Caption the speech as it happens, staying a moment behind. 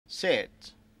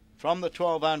set, from the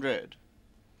 1200.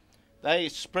 They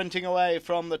sprinting away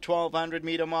from the 1200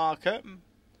 metre marker.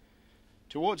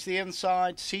 Towards the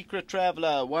inside, Secret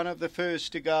Traveller, one of the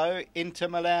first to go. Inter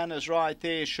Milan is right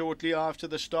there shortly after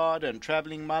the start, and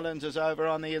Travelling Mullins is over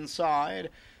on the inside.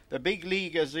 The Big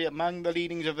League is among the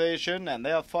leading division, and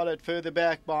they are followed further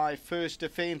back by First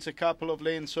Defence, a couple of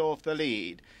lengths off the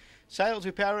lead. Sail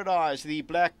to Paradise, the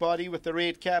black body with the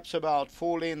red caps, about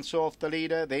 4 lengths off the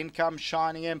leader. Then comes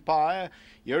Shining Empire.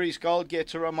 Yuri's Gold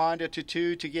gets a reminder to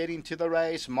 2 to get into the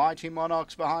race. Mighty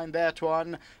Monarchs behind that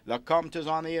one. Lecomte is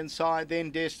on the inside,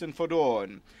 then Destined for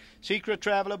Dawn. Secret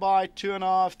Traveller by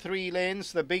 2.5, 3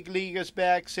 lengths. The Big League is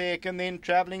back second, then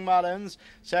Travelling Mullins.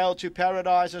 Sail to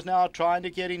Paradise is now trying to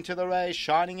get into the race.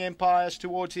 Shining Empires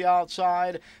towards the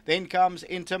outside. Then comes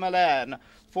Inter Milan.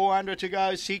 400 to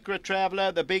go, Secret Traveller.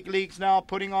 The Big League's now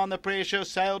putting on the pressure.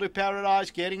 Sail to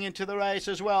Paradise getting into the race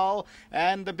as well.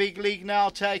 And the Big League now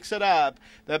takes it up.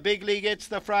 The Big League hits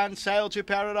the front. Sail to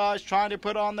Paradise trying to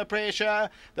put on the pressure.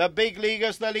 The Big League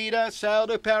is the leader. Sail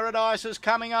to Paradise is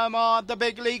coming home hard. The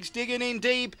Big League's digging in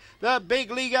deep. The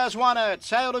Big League has won it.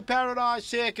 Sail to Paradise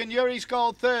second. Yuri's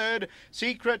Gold third.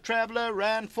 Secret Traveller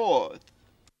ran fourth.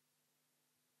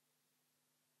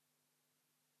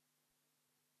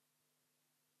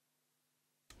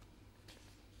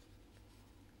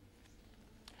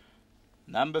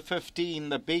 Number 15,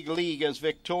 the Big League is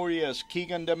victorious.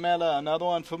 Keegan DeMella, another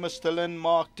one for Mr. Lynn.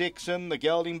 Mark Dixon, the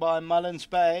gelding by Mullins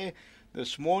Bay.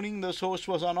 This morning this horse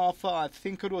was on offer. I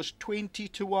think it was 20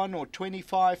 to 1 or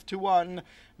 25 to 1.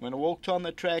 When I walked on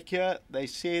the track here, they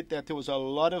said that there was a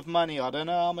lot of money. I don't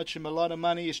know how much a lot of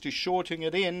money is to shorting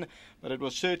it in, but it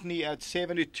was certainly at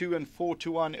 7 to 2 and 4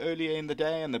 to 1 earlier in the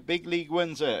day, and the Big League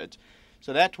wins it.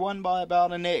 So that won by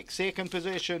about a neck. Second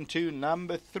position to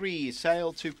number 3,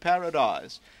 Sail to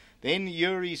Paradise. Then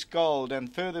Yuri's Gold,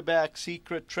 and further back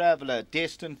Secret Traveller,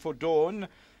 Destined for Dawn.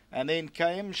 And then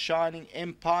came Shining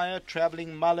Empire,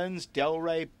 Travelling Mullins,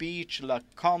 Delray Beach,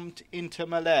 Lecomte, Inter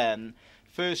Milan.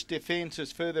 First Defence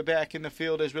is further back in the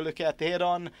field as we look at the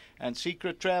head-on, and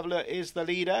Secret Traveller is the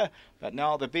leader. But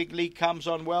now the Big League comes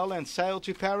on well, and Sail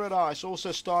to Paradise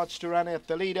also starts to run at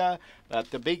the leader.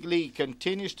 But the Big League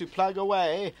continues to plug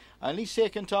away. Only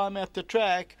second time at the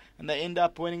track, and they end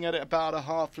up winning it about a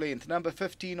half length. Number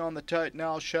 15 on the tote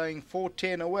now showing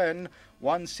 4.10 a win,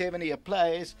 170 a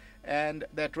place, and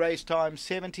that race time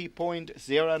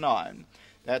 70.09.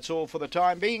 That's all for the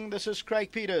time being. This is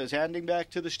Craig Peters handing back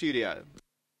to the studio.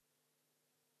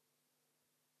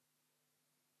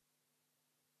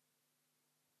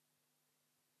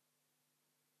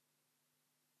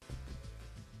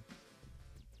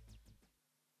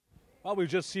 Well, we've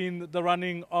just seen the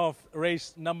running of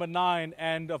race number 9,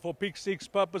 and for pick 6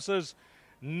 purposes,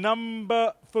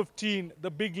 number 15, the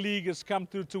Big League, has come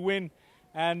through to win,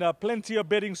 and plenty of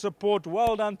betting support.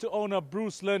 Well done to owner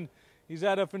Bruce Lynn. He's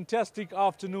had a fantastic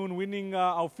afternoon, winning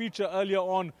our feature earlier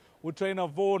on with trainer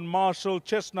Vaughan Marshall,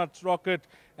 Chestnut Rocket,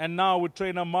 and now with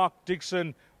trainer Mark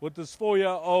Dixon with his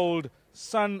 4-year-old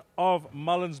son of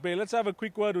Mullins Bay. Let's have a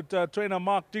quick word with trainer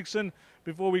Mark Dixon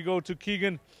before we go to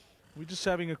Keegan. We're just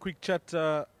having a quick chat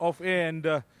off air,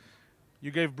 and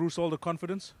you gave Bruce all the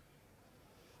confidence?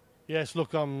 Yes,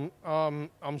 look, I'm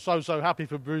so happy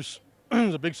for Bruce.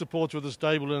 He's a big supporter of the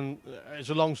stable, and it's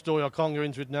a long story. I can't go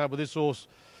into it now, but this horse,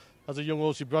 as a young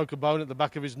horse, he broke a bone at the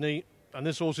back of his knee, and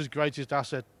this horse's greatest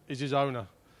asset is his owner,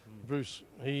 Bruce.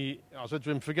 I said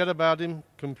to him, forget about him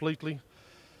completely.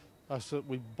 I said,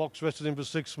 we box rested him for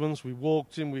 6 months, we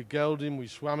walked him, we gelded him, we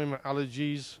swam him at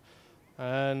allergies,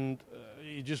 and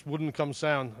he just wouldn't come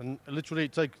sound. And literally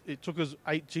it took us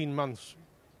 18 months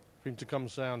for him to come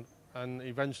sound, and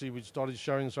eventually we started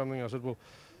showing something. I said, well,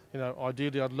 you know,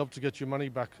 ideally I'd love to get your money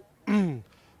back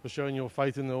for showing your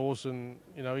faith in the horse. And,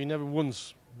 you know, he never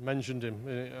once mentioned him,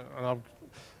 and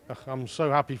I'm so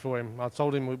happy for him. I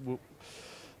told him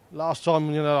last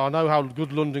time, you know, I know how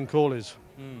good London Call is,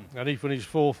 and he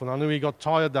finished 4th, and I knew he got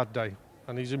tired that day,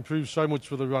 and he's improved so much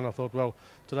for the run. I thought, well,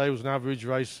 today was an average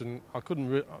race, and I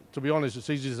couldn't, to be honest, it's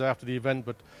easy to say after the event,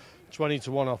 but 20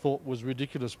 to 1 I thought was a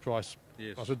ridiculous price.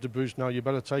 Yes. I said to Bruce, no, you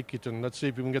better take it, and let's see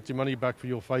if we can get your money back for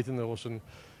your faith in the horse, and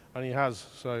he has.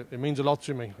 So it means a lot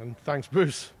to me, and thanks,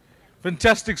 Bruce.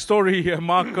 Fantastic story here,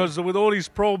 Mark, because with all these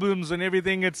problems and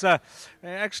everything, it's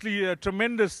actually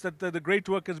tremendous that the great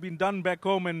work has been done back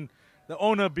home, and the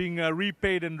owner being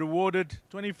repaid and rewarded.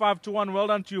 25 to 1, well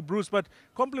done to you, Bruce, but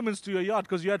compliments to your yard,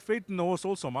 because you had faith in the horse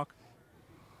also, Mark.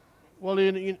 Well,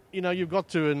 you know, you've got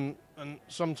to, and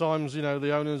sometimes, you know,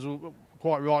 the owners will,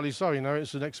 quite rightly so, you know,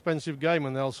 it's an expensive game,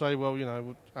 and they'll say, well, you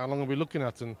know, how long are we looking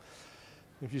at? And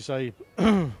if you say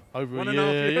over One a and a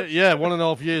half year, years? yeah,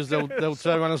 1.5 years, they'll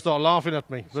turn around and start laughing at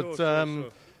me. But Sure.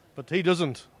 but he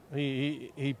doesn't.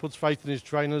 He puts faith in his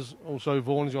trainers. Also,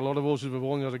 Vaughan, he's got a lot of horses with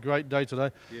Vaughan. He had a great day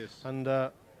today. Yes. And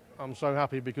I'm so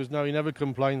happy because no, he never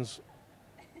complains.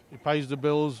 He pays the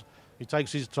bills. He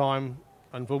takes his time,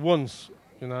 and for once,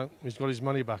 you know, he's got his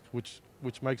money back, which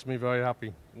makes me very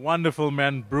happy. Wonderful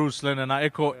man, Bruce Lynn, and I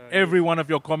echo every one of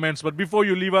your comments. But before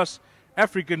you leave us,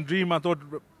 African Dream, I thought,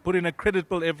 put in a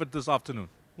creditable effort this afternoon.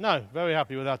 No, very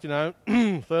happy with that. You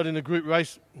know, third in the group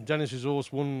race. Dennis's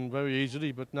horse won very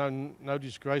easily, but no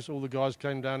disgrace. All the guys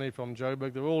came down here from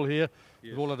Joburg. They're all here.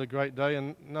 Yes. We've all had a great day,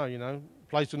 and no, you know,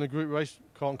 placed in the group race,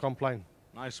 can't complain.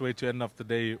 Nice way to end off the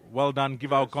day. Well done.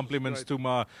 Give our compliments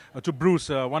to Bruce,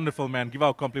 a wonderful man. Give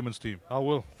our compliments to him. I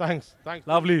will. Thanks.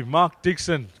 Lovely. Mark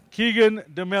Dixon. Keegan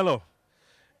DeMello.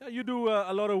 Yeah, you do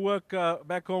a lot of work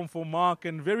back home for Mark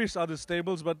and various other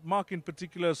stables, but Mark in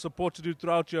particular supported you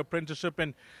throughout your apprenticeship,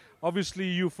 and obviously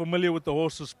you're familiar with the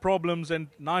horse's problems, and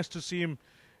nice to see him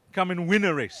come and win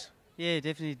a race. Yeah,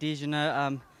 definitely, Deej. You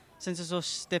know, since this horse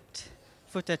stepped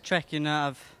foot at track, you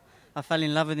know, I fell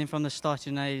in love with him from the start.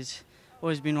 You know, he's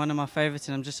always been one of my favourites,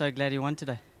 and I'm just so glad he won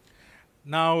today.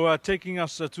 Now, taking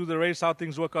us to the race, how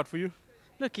things work out for you?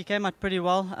 Look, he came out pretty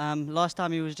well. Last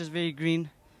time he was just very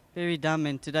green, very dumb,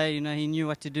 and today, you know, he knew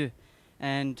what to do.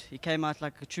 And he came out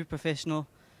like a true professional.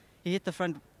 He hit the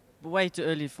front way too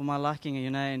early for my liking,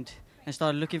 you know, and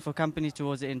started looking for company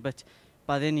towards the end, but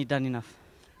by then he'd done enough.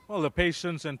 Well, the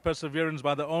patience and perseverance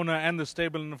by the owner and the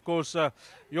stable, and of course,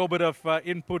 your bit of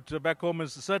input back home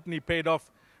has certainly paid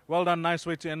off. Well done, nice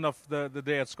way to end off the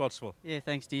day at Scottsville. Yeah,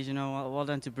 thanks, Deej. You know, well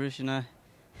done to Bruce. You know,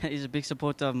 he's a big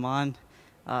supporter of mine.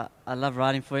 I love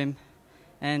riding for him.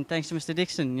 And thanks to Mr.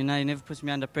 Dixon. You know, he never puts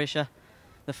me under pressure.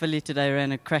 The filly today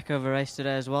ran a crack over race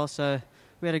today as well, so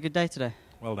we had a good day today.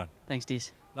 Well done. Thanks,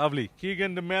 Deej. Lovely.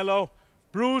 Keegan DeMello.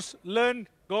 Bruce Lynn,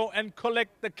 go and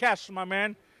collect the cash, my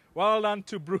man. Well done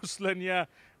to Bruce Lynn here.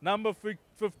 Number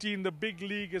 15, the big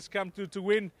league has come through to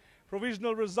win.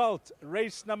 Provisional result,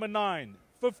 race number 9.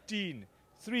 15,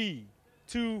 3,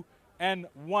 2, and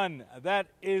 1. That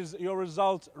is your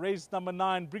result, race number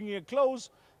 9, bringing a close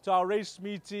to our race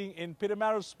meeting in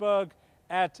Pietermaritzburg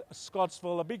at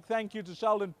Scottsville. A big thank you to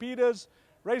Sheldon Peters,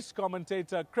 race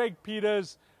commentator Craig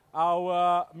Peters,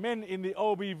 our men in the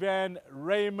OB van,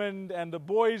 Raymond and the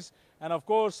boys, and of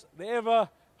course the ever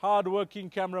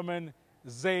hard-working cameraman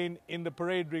Zane in the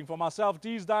parade ring. For myself,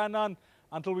 Deez Dayanan,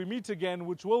 until we meet again,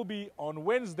 which will be on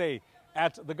Wednesday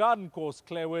at the Garden Course,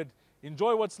 Clarewood.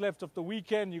 Enjoy what's left of the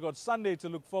weekend. You got Sunday to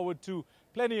look forward to.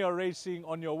 Plenty of racing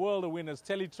on your World of Winners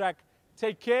teletrack.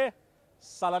 Take care.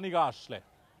 Salani Gashle.